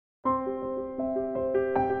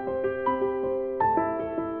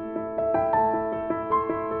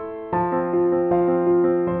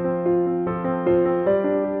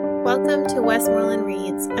to Westmoreland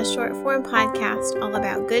Reads, a short-form podcast all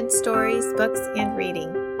about good stories, books, and reading.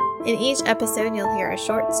 In each episode, you'll hear a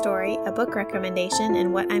short story, a book recommendation,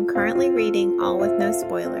 and what I'm currently reading, all with no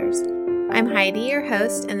spoilers. I'm Heidi, your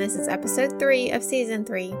host, and this is episode 3 of season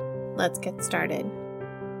 3. Let's get started.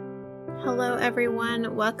 Hello,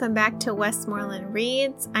 everyone. Welcome back to Westmoreland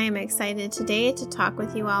Reads. I am excited today to talk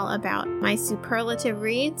with you all about my superlative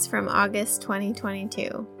reads from August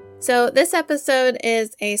 2022. So this episode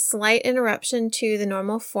is a slight interruption to the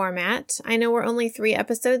normal format. I know we're only 3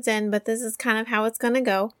 episodes in, but this is kind of how it's going to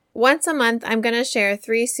go. Once a month, I'm going to share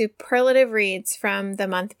 3 superlative reads from the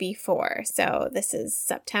month before. So this is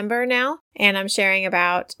September now, and I'm sharing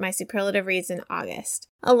about my superlative reads in August.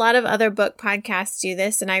 A lot of other book podcasts do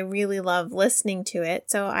this, and I really love listening to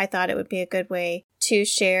it, so I thought it would be a good way to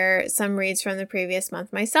share some reads from the previous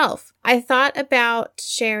month myself. I thought about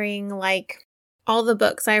sharing all the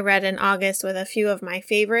books I read in August with a few of my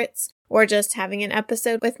favorites, or just having an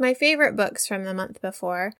episode with my favorite books from the month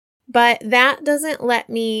before. But that doesn't let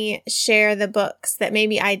me share the books that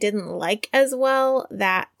maybe I didn't like as well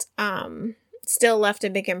that still left a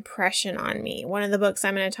big impression on me. One of the books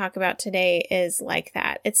I'm going to talk about today is like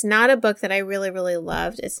that. It's not a book that I really, really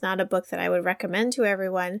loved. It's not a book that I would recommend to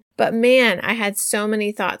everyone. But man, I had so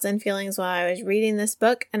many thoughts and feelings while I was reading this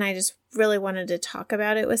book, and I just really wanted to talk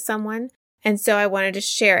about it with someone. And so I wanted to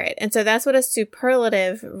share it. And so that's what a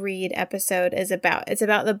superlative read episode is about. It's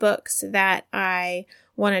about the books that I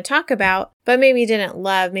want to talk about, but maybe didn't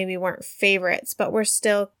love, maybe weren't favorites, but were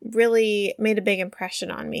still really made a big impression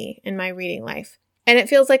on me in my reading life. And it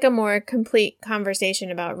feels like a more complete conversation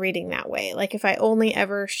about reading that way. Like if I only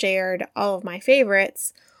ever shared all of my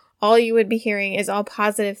favorites, all you would be hearing is all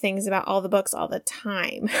positive things about all the books all the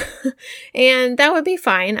time. And that would be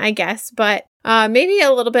fine, I guess, but maybe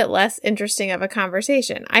a little bit less interesting of a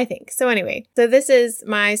conversation, I think. So anyway, so this is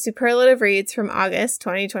my superlative reads from August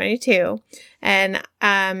 2022. And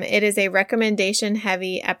it is a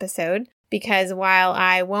recommendation-heavy episode because while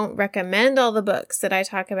I won't recommend all the books that I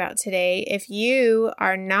talk about today, if you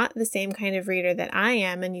are not the same kind of reader that I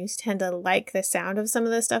am and you tend to like the sound of some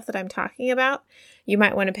of the stuff that I'm talking about, you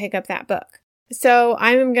might want to pick up that book. So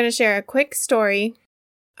I'm going to share a quick story.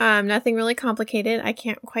 Nothing really complicated. I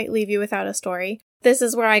can't quite leave you without a story. This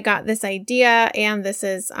is where I got this idea, and this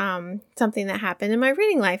is something that happened in my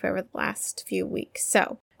reading life over the last few weeks.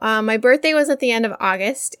 So my birthday was at the end of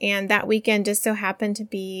August, and that weekend just so happened to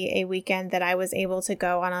be a weekend that I was able to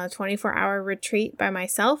go on a 24-hour retreat by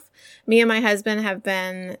myself. Me and my husband have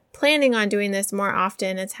been planning on doing this more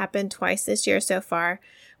often. It's happened twice this year so far,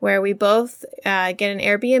 where we both get an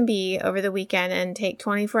Airbnb over the weekend and take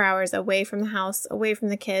 24 hours away from the house, away from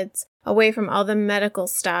the kids, away from all the medical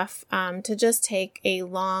stuff, to just take a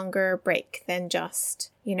longer break than just,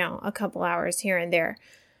 a couple hours here and there.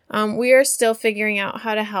 We are still figuring out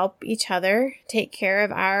how to help each other take care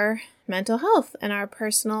of our mental health and our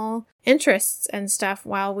personal interests and stuff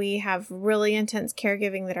while we have really intense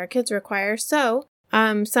caregiving that our kids require. So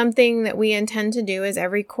something that we intend to do is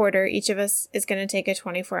every quarter, each of us is going to take a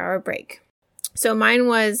 24-hour break. So mine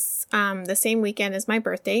was the same weekend as my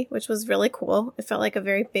birthday, which was really cool. It felt like a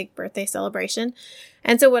very big birthday celebration.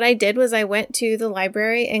 And so what I did was I went to the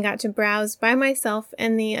library and got to browse by myself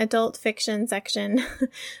in the adult fiction section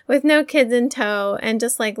with no kids in tow and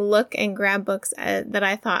just look and grab books that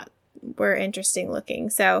I thought were interesting looking.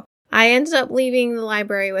 So I ended up leaving the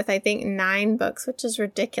library with, I think, 9 books, which is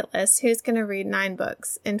ridiculous. Who's going to read 9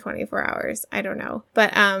 books in 24 hours? I don't know.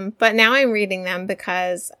 But now I'm reading them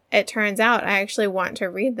because it turns out I actually want to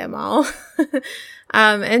read them all.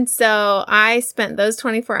 And so I spent those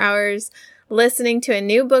 24 hours listening to a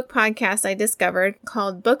new book podcast I discovered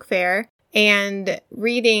called Book Fair and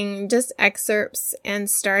reading just excerpts and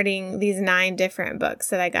starting these 9 different books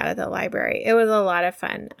that I got at the library. It was a lot of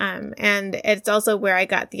fun. And it's also where I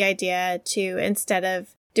got the idea to, instead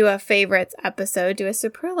of do a favorites episode, do a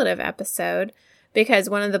superlative episode, because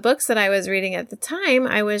one of the books that I was reading at the time,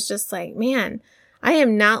 I was just like, man, I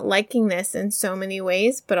am not liking this in so many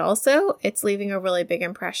ways, but also it's leaving a really big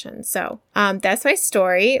impression. So that's my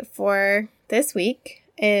story for this week.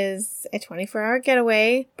 Is a 24-hour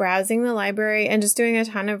getaway, browsing the library, and just doing a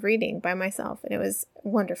ton of reading by myself. And it was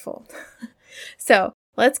wonderful. So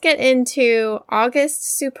let's get into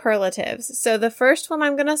August superlatives. So the first one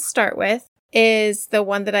I'm going to start with is the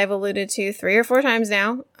one that I've alluded to 3 or 4 times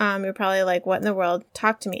now. You're probably like, what in the world?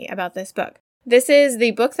 Talk to me about this book. This is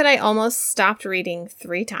the book that I almost stopped reading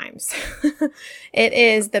 3 times. It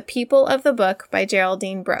is The People of the Book by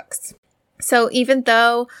Geraldine Brooks. So even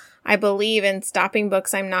though I believe in stopping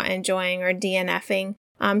books I'm not enjoying or DNFing,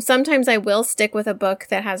 Sometimes I will stick with a book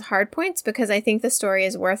that has hard points because I think the story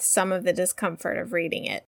is worth some of the discomfort of reading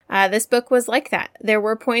it. This book was like that. There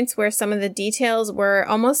were points where some of the details were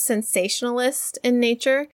almost sensationalist in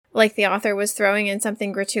nature, like the author was throwing in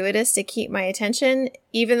something gratuitous to keep my attention.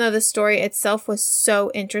 Even though the story itself was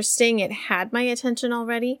so interesting, it had my attention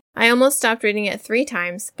already. I almost stopped reading it 3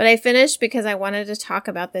 times, but I finished because I wanted to talk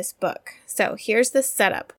about this book. So here's the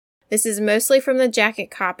setup. This is mostly from the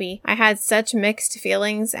jacket copy. I had such mixed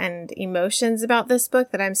feelings and emotions about this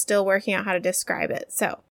book that I'm still working out how to describe it.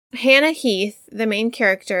 So, Hannah Heath, the main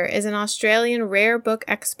character, is an Australian rare book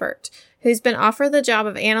expert who's been offered the job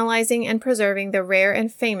of analyzing and preserving the rare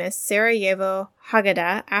and famous Sarajevo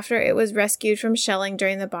Haggadah after it was rescued from shelling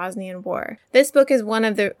during the Bosnian War. This book is one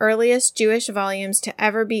of the earliest Jewish volumes to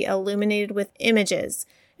ever be illuminated with images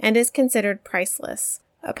and is considered priceless.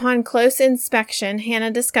 Upon close inspection,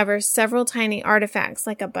 Hannah discovers several tiny artifacts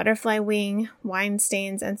like a butterfly wing, wine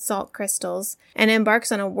stains, and salt crystals, and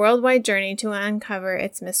embarks on a worldwide journey to uncover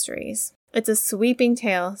its mysteries. It's a sweeping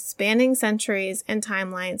tale, spanning centuries and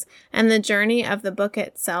timelines, and the journey of the book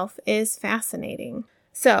itself is fascinating.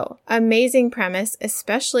 So, amazing premise,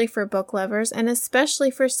 especially for book lovers, and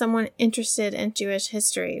especially for someone interested in Jewish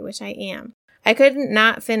history, which I am. I couldn't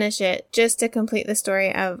not finish it just to complete the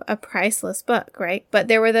story of a priceless book, right? But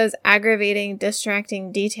there were those aggravating,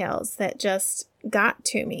 distracting details that just got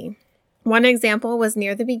to me. One example was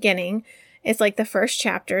near the beginning. It's like the first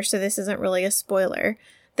chapter, so this isn't really a spoiler.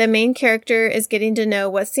 The main character is getting to know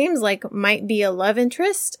what seems like might be a love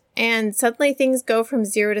interest, and suddenly things go from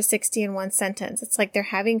 0 to 60 in one sentence. It's like they're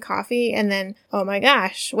having coffee and then, oh my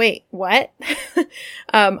gosh, wait, what?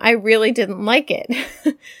 I really didn't like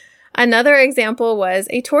it. Another example was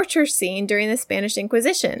a torture scene during the Spanish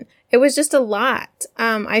Inquisition. It was just a lot.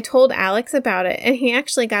 I told Alex about it, and he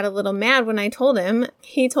actually got a little mad when I told him.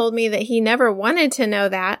 He told me that he never wanted to know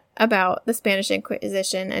that about the Spanish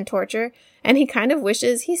Inquisition and torture, and he kind of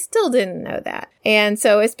wishes he still didn't know that. And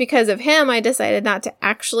so it's because of him I decided not to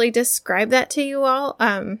actually describe that to you all,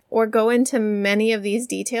 or go into many of these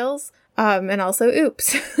details. And also,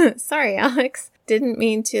 oops, sorry, Alex. Didn't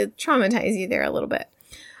mean to traumatize you there a little bit.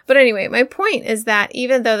 But anyway, my point is that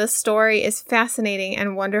even though the story is fascinating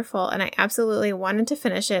and wonderful and I absolutely wanted to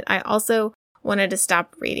finish it, I also wanted to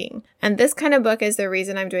stop reading. And this kind of book is the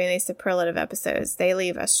reason I'm doing these superlative episodes. They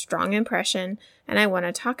leave a strong impression and I want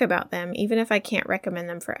to talk about them even if I can't recommend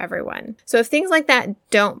them for everyone. So if things like that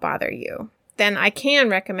don't bother you, then I can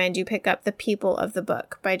recommend you pick up The People of the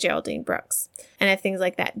Book by Geraldine Brooks. And if things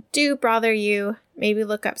like that do bother you, maybe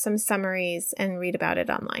look up some summaries and read about it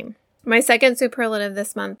online. My second superlative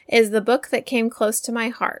this month is the book that came close to my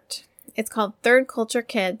heart. It's called Third Culture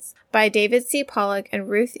Kids by David C. Pollock and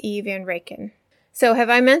Ruth E. Van Raken. So have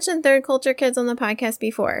I mentioned Third Culture Kids on the podcast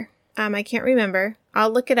before? I can't remember. I'll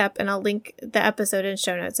look it up and I'll link the episode in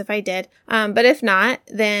show notes if I did. But if not,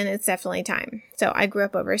 then it's definitely time. So I grew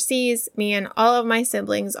up overseas. Me and all of my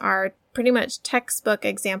siblings are pretty much textbook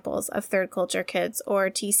examples of Third Culture Kids, or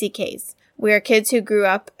TCKs. We are kids who grew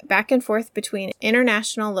up back and forth between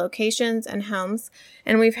international locations and homes,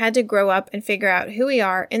 and we've had to grow up and figure out who we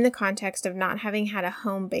are in the context of not having had a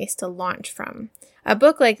home base to launch from. A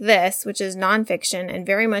book like this, which is nonfiction and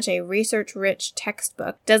very much a research-rich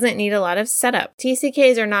textbook, doesn't need a lot of setup.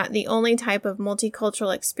 TCKs are not the only type of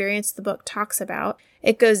multicultural experience the book talks about.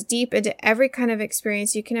 It goes deep into every kind of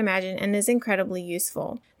experience you can imagine and is incredibly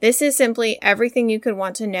useful. This is simply everything you could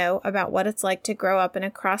want to know about what it's like to grow up in a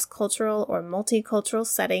cross-cultural or multicultural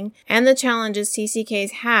setting and the challenges TCKs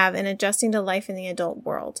have in adjusting to life in the adult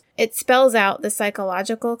world. It spells out the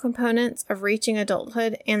psychological components of reaching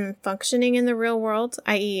adulthood and functioning in the real world,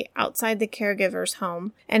 i.e. outside the caregiver's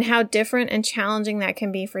home, and how different and challenging that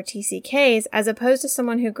can be for TCKs as opposed to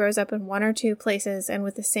someone who grows up in 1 or 2 places and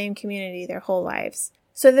with the same community their whole lives.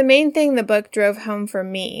 So the main thing the book drove home for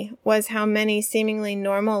me was how many seemingly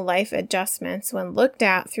normal life adjustments, when looked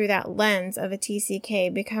at through that lens of a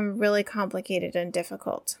TCK, become really complicated and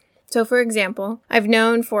difficult. So for example, I've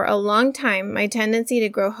known for a long time my tendency to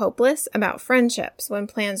grow hopeless about friendships when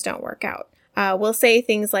plans don't work out. We'll say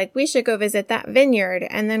things like, we should go visit that vineyard,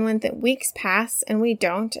 and then when the weeks pass and we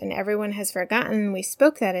don't, and everyone has forgotten we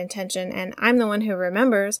spoke that intention, and I'm the one who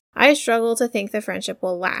remembers, I struggle to think the friendship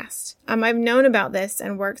will last. I've known about this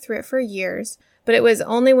and worked through it for years, but it was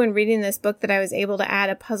only when reading this book that I was able to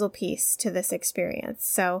add a puzzle piece to this experience.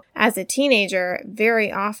 So, as a teenager,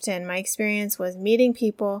 very often my experience was meeting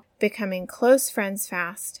people, becoming close friends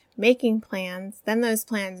fast, making plans, then those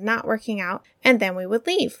plans not working out, and then we would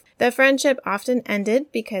leave. The friendship often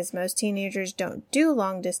ended because most teenagers don't do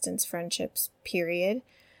long-distance friendships, period.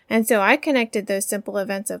 And so I connected those simple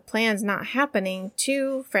events of plans not happening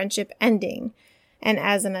to friendship ending. And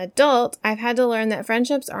as an adult, I've had to learn that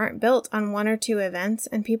friendships aren't built on 1 or 2 events,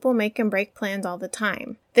 and people make and break plans all the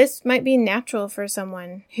time. This might be natural for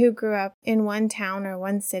someone who grew up in one town or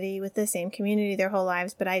one city with the same community their whole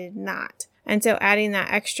lives, but I did not. And so adding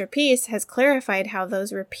that extra piece has clarified how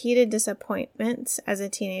those repeated disappointments as a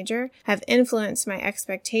teenager have influenced my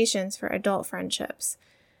expectations for adult friendships.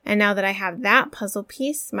 And now that I have that puzzle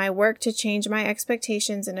piece, my work to change my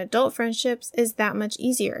expectations in adult friendships is that much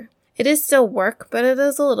easier. It is still work, but it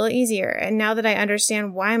is a little easier. And now that I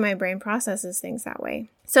understand why my brain processes things that way.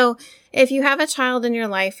 So if you have a child in your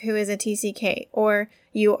life who is a TCK, or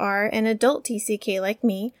you are an adult TCK like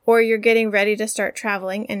me, or you're getting ready to start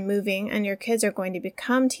traveling and moving and your kids are going to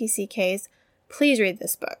become TCKs, please read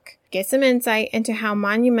this book. Get some insight into how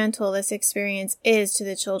monumental this experience is to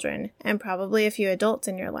the children and probably a few adults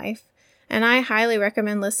in your life. And I highly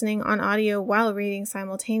recommend listening on audio while reading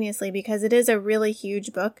simultaneously because it is a really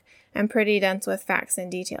huge book and pretty dense with facts and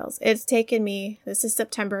details. This is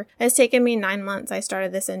September, it's taken me 9 months. I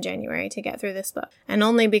started this in January to get through this book. And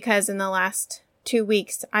only because in the last 2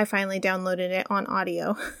 weeks, I finally downloaded it on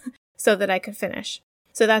audio so that I could finish.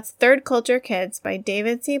 So that's Third Culture Kids by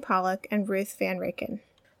David C. Pollock and Ruth Van Raken.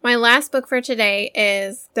 My last book for today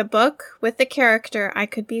is the book with the character I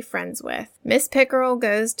could be friends with. Miss Pickerel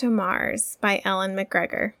Goes to Mars by Ellen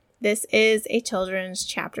McGregor. This is a children's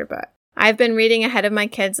chapter book. I've been reading ahead of my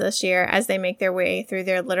kids this year as they make their way through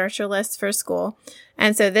their literature lists for school.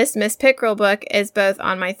 And so this Miss Pickerel book is both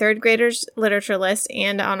on my third graders literature list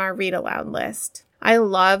and on our read aloud list. I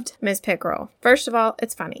loved Miss Pickerel. First of all,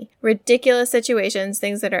 it's funny. Ridiculous situations,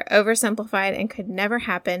 things that are oversimplified and could never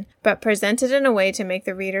happen, but presented in a way to make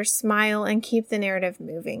the reader smile and keep the narrative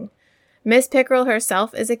moving. Miss Pickerel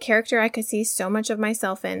herself is a character I could see so much of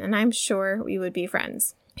myself in, and I'm sure we would be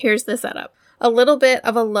friends. Here's the setup. A little bit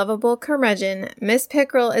of a lovable curmudgeon, Miss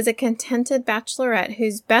Pickerel is a contented bachelorette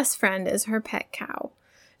whose best friend is her pet cow.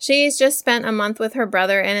 She's just spent a month with her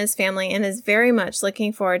brother and his family and is very much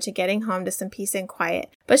looking forward to getting home to some peace and quiet.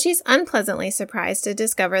 But she's unpleasantly surprised to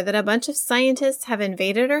discover that a bunch of scientists have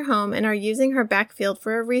invaded her home and are using her backfield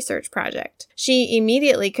for a research project. She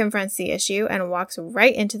immediately confronts the issue and walks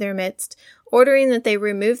right into their midst, ordering that they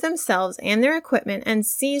remove themselves and their equipment and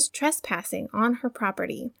cease trespassing on her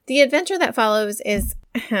property. The adventure that follows is,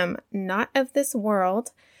 not of this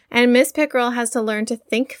world, and Miss Pickerel has to learn to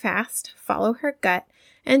think fast, follow her gut,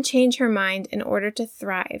 and change her mind in order to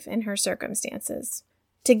thrive in her circumstances.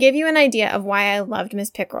 To give you an idea of why I loved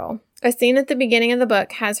Miss Pickerel, a scene at the beginning of the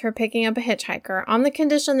book has her picking up a hitchhiker on the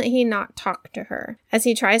condition that he not talk to her. As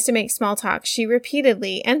he tries to make small talk, she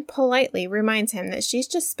repeatedly and politely reminds him that she's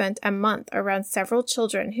just spent a month around several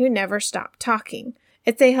children who never stop talking.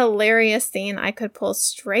 It's a hilarious scene I could pull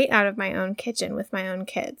straight out of my own kitchen with my own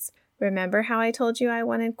kids. Remember how I told you I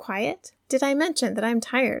wanted quiet? Did I mention that I'm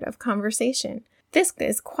tired of conversation? This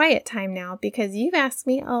is quiet time now because you've asked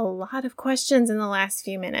me a lot of questions in the last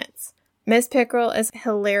few minutes. Miss Pickerel is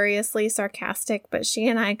hilariously sarcastic, but she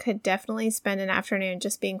and I could definitely spend an afternoon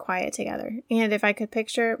just being quiet together. And if I could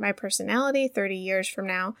picture my personality 30 years from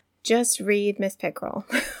now, just read Miss Pickerel.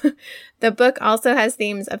 The book also has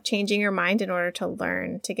themes of changing your mind in order to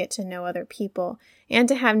learn, to get to know other people, and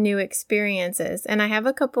to have new experiences. And I have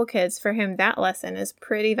a couple kids for whom that lesson is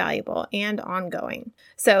pretty valuable and ongoing.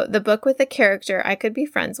 So the book with the character I could be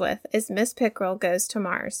friends with is Miss Pickerel Goes to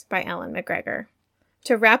Mars by Ellen McGregor.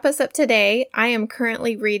 To wrap us up today, I am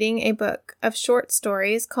currently reading a book of short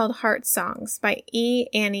stories called Heart Songs by E.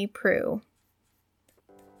 Annie Proulx.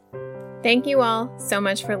 Thank you all so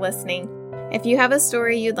much for listening. If you have a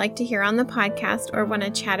story you'd like to hear on the podcast or want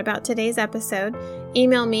to chat about today's episode,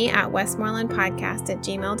 email me at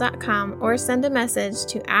westmorelandpodcast@gmail.com or send a message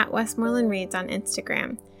to @westmorelandreads on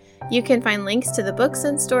Instagram. You can find links to the books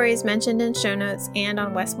and stories mentioned in show notes and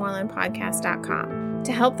on westmorelandpodcast.com.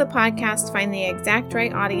 To help the podcast find the exact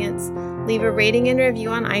right audience, leave a rating and review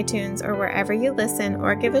on iTunes or wherever you listen,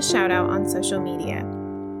 or give a shout out on social media.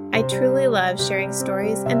 I truly love sharing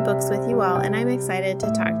stories and books with you all, and I'm excited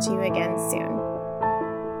to talk to you again soon.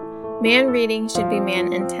 Man reading should be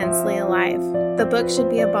man intensely alive. The book should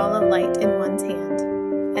be a ball of light in one's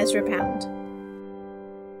hand. Ezra Pound.